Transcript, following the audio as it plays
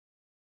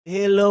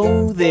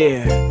Hello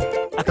there,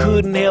 I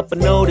couldn't help but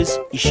notice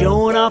you're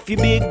showing off your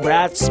big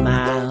bright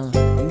smile.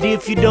 And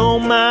if you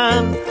don't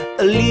mind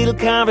a little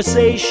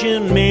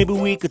conversation, maybe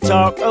we could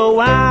talk a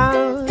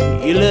while.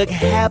 You look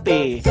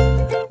happy,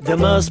 there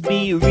must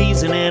be a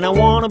reason, and I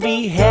wanna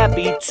be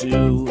happy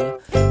too.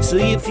 So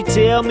if you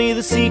tell me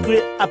the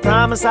secret, I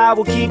promise I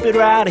will keep it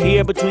right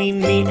here between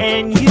me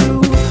and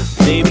you.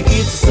 Maybe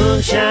it's the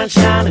sunshine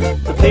shining,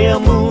 the pale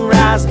moon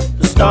rising,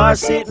 the stars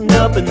sitting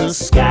up in the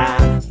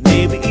sky.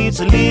 Maybe it's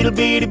a little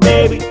bitty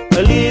baby,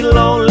 a little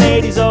old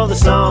ladies, all the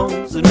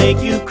songs that make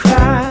you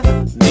cry.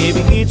 Maybe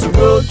it's a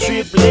road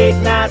trip, late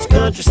nights,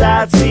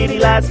 countryside, city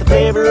lights, the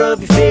flavor of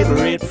your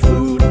favorite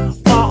food.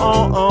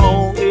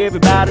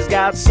 Everybody's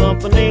got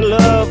something they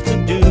love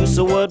to do,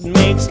 so what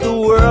makes the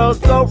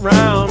world go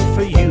round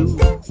for you?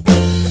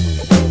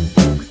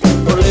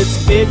 Well,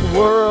 it's a big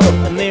world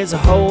and there's a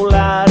whole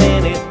lot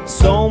in it,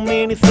 so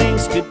many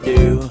things to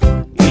do.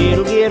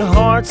 It'll get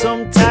hard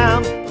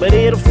sometimes, but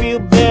it'll feel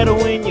better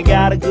when you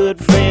got a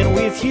good friend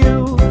with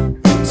you.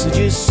 So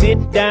just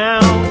sit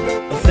down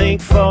and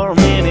think for a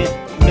minute,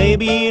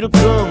 maybe it'll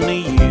come to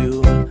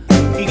you.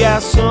 You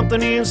got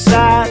something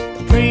inside,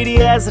 pretty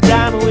as a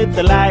diamond with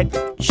the light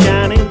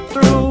shining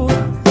through.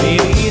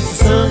 Maybe it's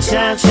the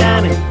sunshine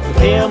shining, the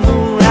pale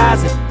moon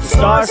rising, the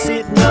stars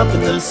sitting up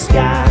in the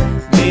sky.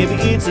 Maybe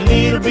it's a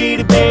little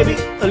bitty baby,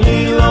 a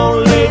little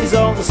old ladies,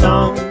 all the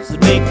songs that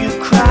make you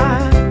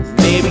cry.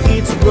 Maybe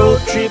it's a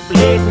road trip,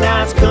 late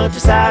nights,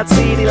 countryside,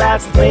 city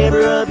lights, the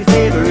flavor of your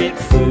favorite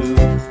food.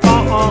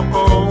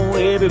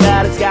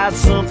 Everybody's got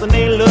something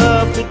they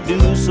love to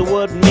do, so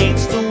what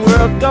makes the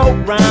world go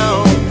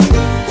round?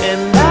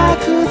 And I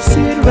could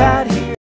sit right here